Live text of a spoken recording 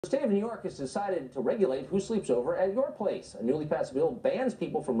The state of New York has decided to regulate who sleeps over at your place. A newly passed bill bans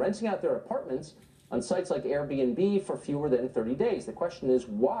people from renting out their apartments on sites like Air BnB for fewer than 30 days. The question is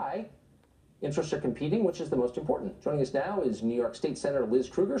why? Interests are competing, which is the most important. Joining us now is New York State Senator Liz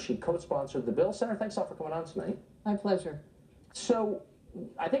Krueger. She co-sponsored the bill. Senator, thanks all for coming on tonight. My pleasure. So,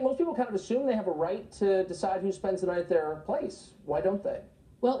 I think most people kind of assume they have a right to decide who spends the night at their place. Why don't they?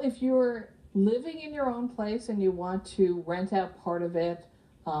 Well, if you're living in your own place and you want to rent out part of it,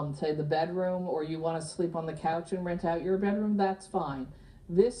 say the bedroom, or you want to sleep on the couch and rent out your bedroom, that's fine.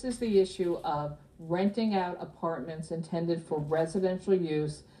 This is the issue of renting out apartments intended for residential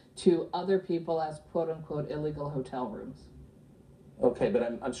use to other people as quote-unquote illegal hotel rooms. Okay,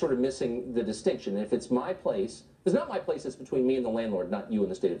 but I'm sort of missing the distinction. If it's my place, it's not my place, it's between me and the landlord, not you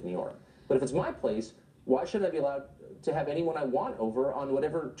and the state of New York. But if it's my place, why shouldn't I be allowed to have anyone I want over on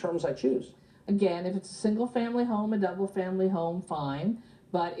whatever terms I choose? Again, if it's a single-family home, a double-family home, fine.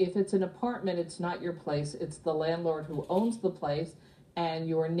 But if it's an apartment, it's not your place. It's the landlord who owns the place, and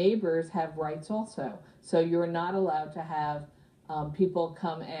your neighbors have rights also. So you're not allowed to have people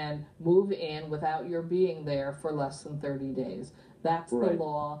come and move in without your being there for less than 30 days. That's right. The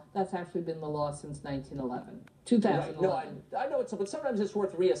law. That's actually been the law since 1911. 2011. Right. No, I know it's, but sometimes it's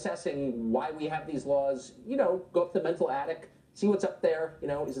worth reassessing why we have these laws. You know, go up to the mental attic, see what's up there. You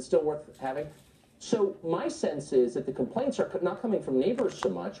know, is it still worth having? So my sense is that the complaints are not coming from neighbors so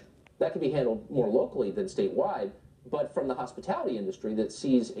much. That can be handled more locally than statewide, but from the hospitality industry that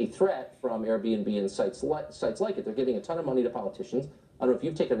sees a threat from Airbnb and sites like it. They're giving a ton of money to politicians. I don't know if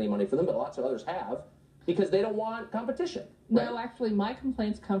you've taken any money from them, but lots of others have, because they don't want competition. Right? No, actually, my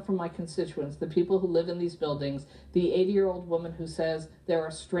complaints come from my constituents, the people who live in these buildings, the 80-year-old woman who says there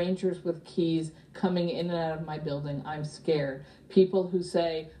are strangers with keys coming in and out of my building. I'm scared. People who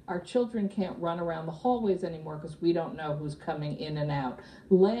say our children can't run around the hallways anymore because we don't know who's coming in and out.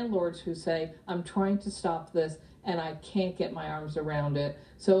 Landlords who say I'm trying to stop this and I can't get my arms around it.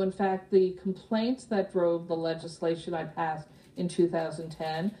 So, in fact, the complaints that drove the legislation I passed in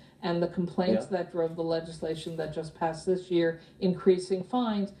 2010 and the complaints that drove the legislation that just passed this year, increasing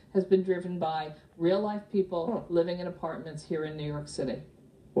fines, has been driven by real-life people living in apartments here in New York City.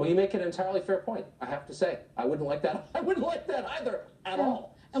 Well, you make an entirely fair point, I have to say. I wouldn't like that. I wouldn't like that either, at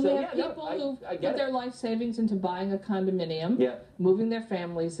all. And so, we have people who put their their life savings into buying a condominium, moving their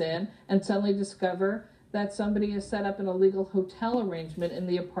families in, and suddenly discover that somebody has set up an illegal hotel arrangement in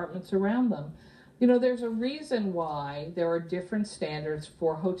the apartments around them. You know, there's a reason why there are different standards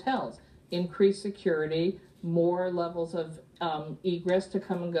for hotels. Increased security, more levels of egress to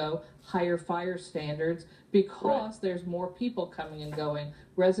come and go, higher fire standards, because there's more people coming and going.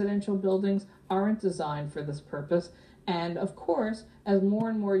 Residential buildings aren't designed for this purpose. And of course, as more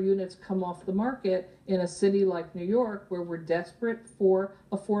and more units come off the market in a city like New York, where we're desperate for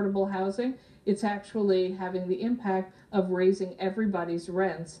affordable housing, it's actually having the impact of raising everybody's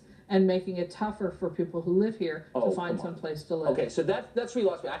rents and making it tougher for people who live here to find some place to live. Okay, so that's where you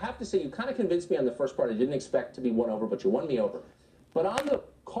lost me. I have to say, you kind of convinced me on the first part. I didn't expect to be won over, but you won me over. But on the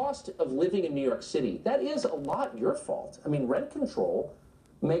cost of living in New York City, that is a lot your fault. I mean, rent control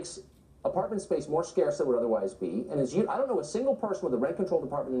makes apartment space more scarce than it would otherwise be. And I don't know a single person with a rent-controlled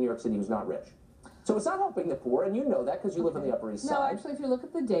apartment in New York City who's not rich. So it's not helping the poor, and you know that because you live on the Upper East Side. No, actually, if you look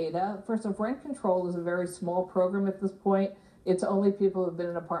at the data, first off, rent control is a very small program at this point. It's only people who've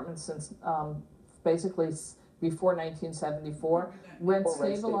been in apartments since basically before 1974. Rent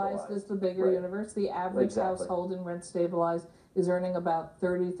stabilized is the bigger universe. The average household in rent stabilized is earning about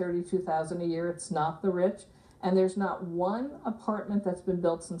 $32,000 a year. It's not the rich. And there's not one apartment that's been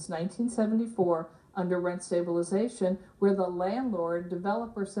built since 1974 under rent stabilization where the landlord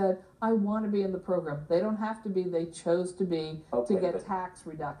developer said, I want to be in the program. They don't have to be, they chose to be to get tax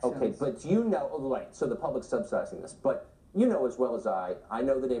reductions. Okay, but you know, right, so the public's subsidizing this, but you know as well as I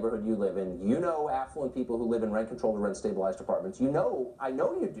know the neighborhood you live in, you know affluent people who live in rent-controlled or rent-stabilized apartments, you know, I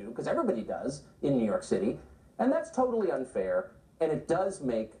know you do, because everybody does in New York City, and that's totally unfair, and it does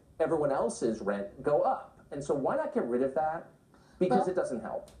make everyone else's rent go up. And so why not get rid of that? Because it doesn't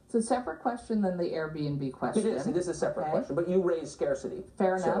help. It's a separate question than the Airbnb question. It is a separate question, but you raise scarcity.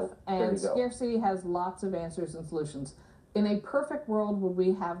 Fair enough, and scarcity has lots of answers and solutions. In a perfect world, would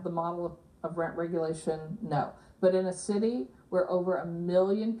we have the model of rent regulation? No. But in a city where over 1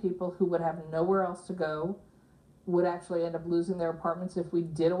 million people who would have nowhere else to go would actually end up losing their apartments if we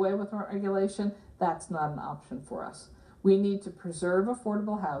did away with rent regulation, that's not an option for us. We need to preserve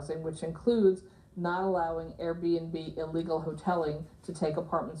affordable housing, which includes not allowing Airbnb illegal hoteling to take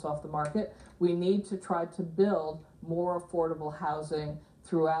apartments off the market. We need to try to build more affordable housing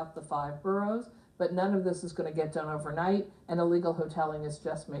throughout the 5 boroughs. but none of this is going to get done overnight, and illegal hoteling is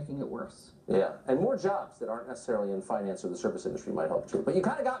just making it worse. Yeah, and more jobs that aren't necessarily in finance or the service industry might help too. But you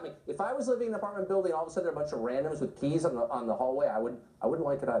kind of got me. If I was living in an apartment building, all of a sudden there are a bunch of randoms with keys on the hallway, I wouldn't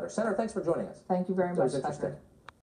like it either. Senator, thanks for joining us. Thank you very much, Tucker.